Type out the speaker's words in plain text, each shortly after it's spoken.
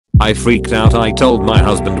I freaked out. I told my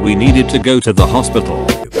husband we needed to go to the hospital.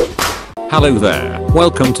 Hello there,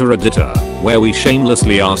 welcome to Reddita, where we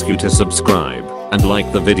shamelessly ask you to subscribe and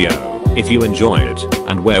like the video if you enjoy it,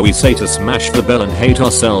 and where we say to smash the bell and hate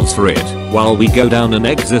ourselves for it while we go down an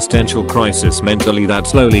existential crisis mentally that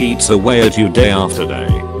slowly eats away at you day after day,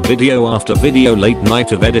 video after video, late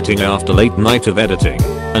night of editing after late night of editing,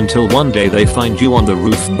 until one day they find you on the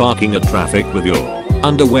roof barking at traffic with your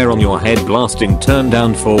underwear on your head blasting turn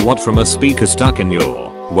down for what from a speaker stuck in your,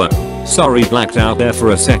 whoa, sorry, blacked out there for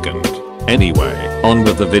a second. Anyway, on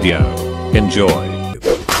with the video. Enjoy.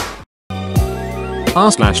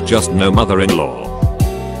 r/just no mother-in-law.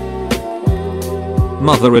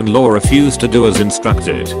 Mother-in-law refused to do as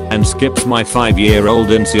instructed and skips my 5-year-old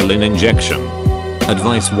insulin injection.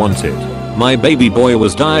 Advice wanted. My baby boy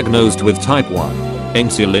was diagnosed with type 1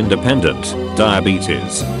 insulin dependent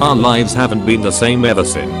diabetes. Our lives haven't been the same ever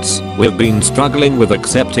since. We've been struggling with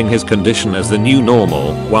accepting his condition as the new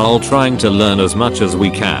normal while trying to learn as much as we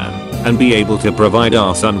can and be able to provide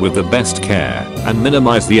our son with the best care and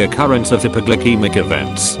minimize the occurrence of hypoglycemic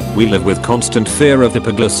events. We live with constant fear of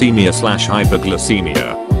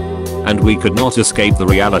hypoglycemia/hyperglycemia. And we could not escape the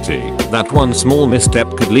reality that one small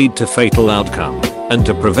misstep could lead to fatal outcome and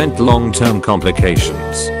to prevent long-term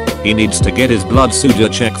complications. He needs to get his blood sugar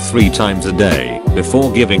checked 3 times a day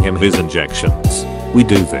before giving him his injections. We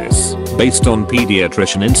do this based on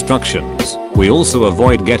pediatrician instructions. We also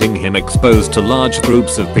avoid getting him exposed to large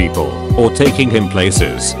groups of people or taking him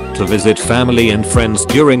places to visit family and friends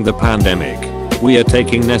during the pandemic. We are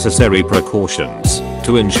taking necessary precautions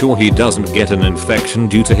to ensure he doesn't get an infection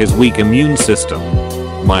due to his weak immune system.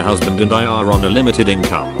 My husband and I are on a limited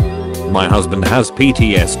income. My husband has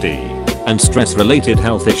PTSD and stress-related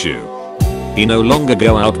health issue. He no longer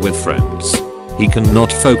go out with friends. He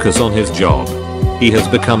cannot focus on his job. He has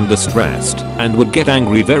become distressed and would get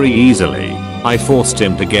angry very easily. I forced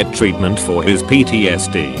him to get treatment for his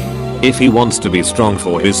PTSD if he wants to be strong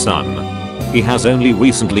for his son. He has only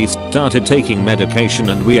recently started taking medication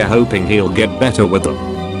and we are hoping he'll get better with them.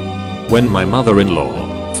 When my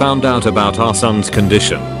mother-in-law found out about our son's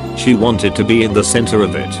condition, she wanted to be in the center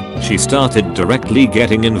of it. She started directly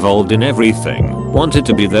getting involved in everything, wanted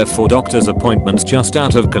to be there for doctor's appointments just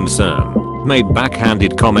out of concern, made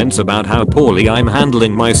backhanded comments about how poorly I'm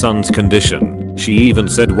handling my son's condition. She even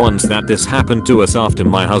said once that this happened to us after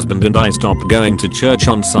my husband and I stopped going to church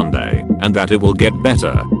on Sunday, and that it will get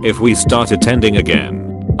better if we start attending again.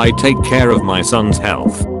 I take care of my son's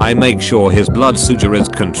health. I make sure his blood sugar is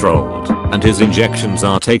controlled and his injections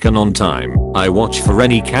are taken on time. I watch for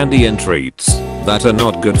any candy and treats that are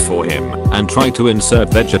not good for him and try to insert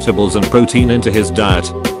vegetables and protein into his diet.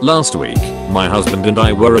 Last week, my husband and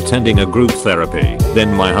I were attending a group therapy.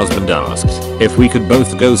 Then my husband asked if we could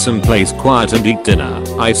both go someplace quiet and eat dinner.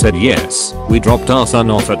 I said yes. We dropped our son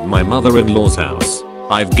off at my mother-in-law's house.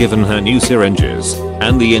 I've given her new syringes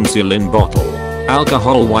and the insulin bottle,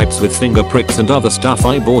 alcohol wipes with finger pricks and other stuff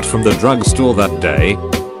I bought from the drugstore that day.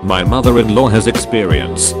 My mother-in-law has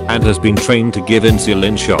experience and has been trained to give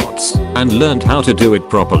insulin shots and learned how to do it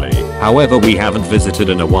properly. However, we haven't visited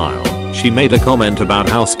in a while. She made a comment about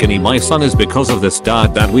how skinny my son is because of this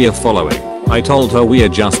diet that we are following. I told her we are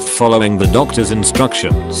just following the doctor's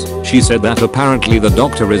instructions. She said that apparently the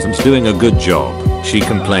doctor isn't doing a good job. She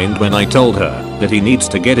complained when I told her that he needs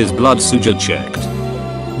to get his blood sugar checked,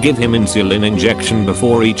 give him insulin injection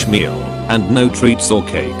before each meal, and no treats or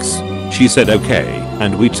cakes. She said okay,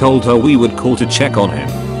 and we told her we would call to check on him.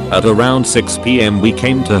 At around 6 PM we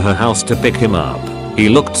came to her house to pick him up. He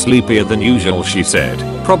looked sleepier than usual, she said,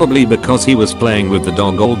 probably because he was playing with the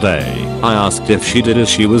dog all day. I asked if she did as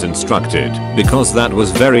she was instructed, because that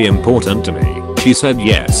was very important to me. She said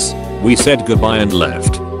yes. We said goodbye and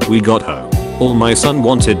left. We got home. All my son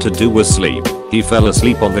wanted to do was sleep. He fell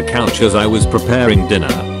asleep on the couch as I was preparing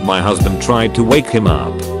dinner. My husband tried to wake him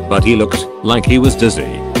up, but he looked like he was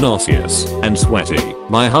dizzy, nauseous, and sweaty.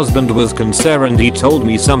 My husband was concerned. He told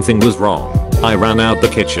me something was wrong. I ran out the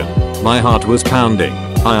kitchen. My heart was pounding.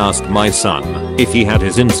 I asked my son if he had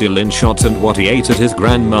his insulin shots and what he ate at his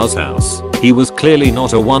grandma's house. He was clearly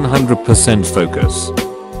not a 100% focus,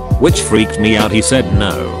 which freaked me out. He said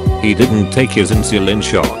no, he didn't take his insulin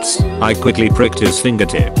shots. I quickly pricked his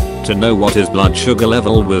fingertip to know what his blood sugar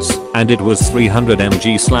level was, and it was 300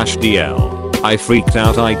 mg/dl. I freaked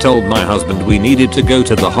out. I told my husband we needed to go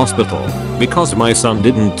to the hospital because my son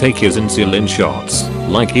didn't take his insulin shots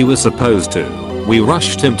like he was supposed to. We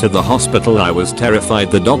rushed him to the hospital. I was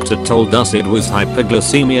terrified. The doctor told us it was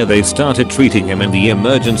hypoglycemia. They started treating him in the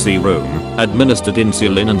emergency room, administered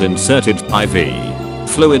insulin and inserted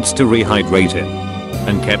IV fluids to rehydrate him.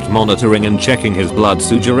 and kept monitoring and checking his blood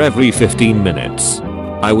sugar every 15 minutes.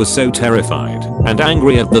 I was so terrified and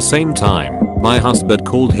angry at the same time. My husband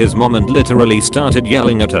called his mom and literally started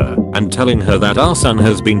yelling at her and telling her that our son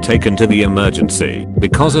has been taken to the emergency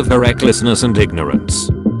because of her recklessness and ignorance.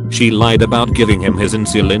 She lied about giving him his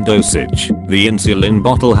insulin dosage. The insulin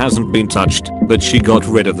bottle hasn't been touched, but she got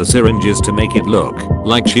rid of the syringes to make it look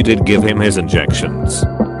like she did give him his injections.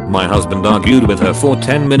 My husband argued with her for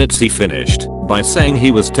 10 minutes. He finished by saying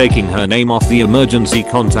he was taking her name off the emergency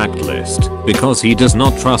contact list because he does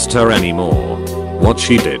not trust her anymore. What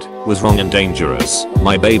she did was wrong and dangerous.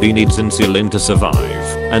 My baby needs insulin to survive,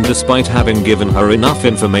 and despite having given her enough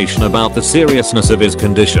information about the seriousness of his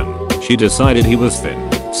condition, she decided he was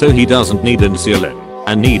thin, so he doesn't need insulin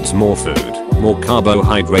and needs more food, more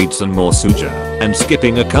carbohydrates and more sugar, and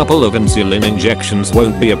skipping a couple of insulin injections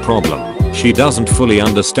won't be a problem. She doesn't fully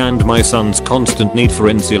understand my son's constant need for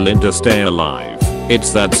insulin to stay alive.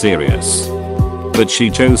 It's that serious. But she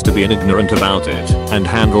chose to be ignorant about it and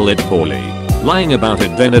handle it poorly. Lying about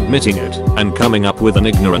it, then admitting it, and coming up with an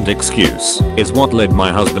ignorant excuse is what led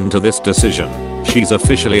my husband to this decision. She's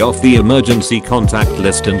officially off the emergency contact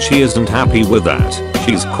list and she isn't happy with that.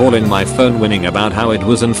 She's calling my phone whining about how it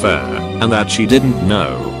was unfair and that she didn't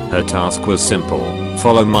know. Her task was simple: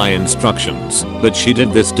 follow my instructions, but she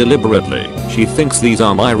did this deliberately. She thinks these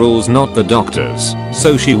are my rules, not the doctor's,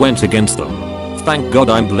 so she went against them. Thank God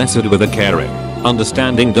I'm blessed with a caring,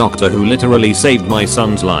 understanding doctor who literally saved my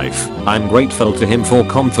son's life. I'm grateful to him for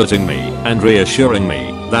comforting me and reassuring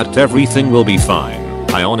me that everything will be fine.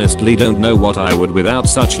 I honestly don't know what I would without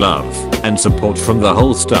such love and support from the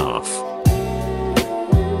whole staff.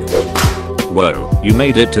 Whoa, you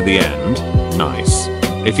made it to the end? Nice.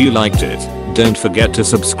 If you liked it, don't forget to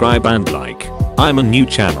subscribe and like. I'm a new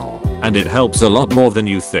channel, and it helps a lot more than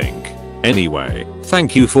you think. Anyway,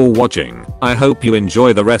 thank you for watching. I hope you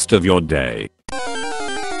enjoy the rest of your day.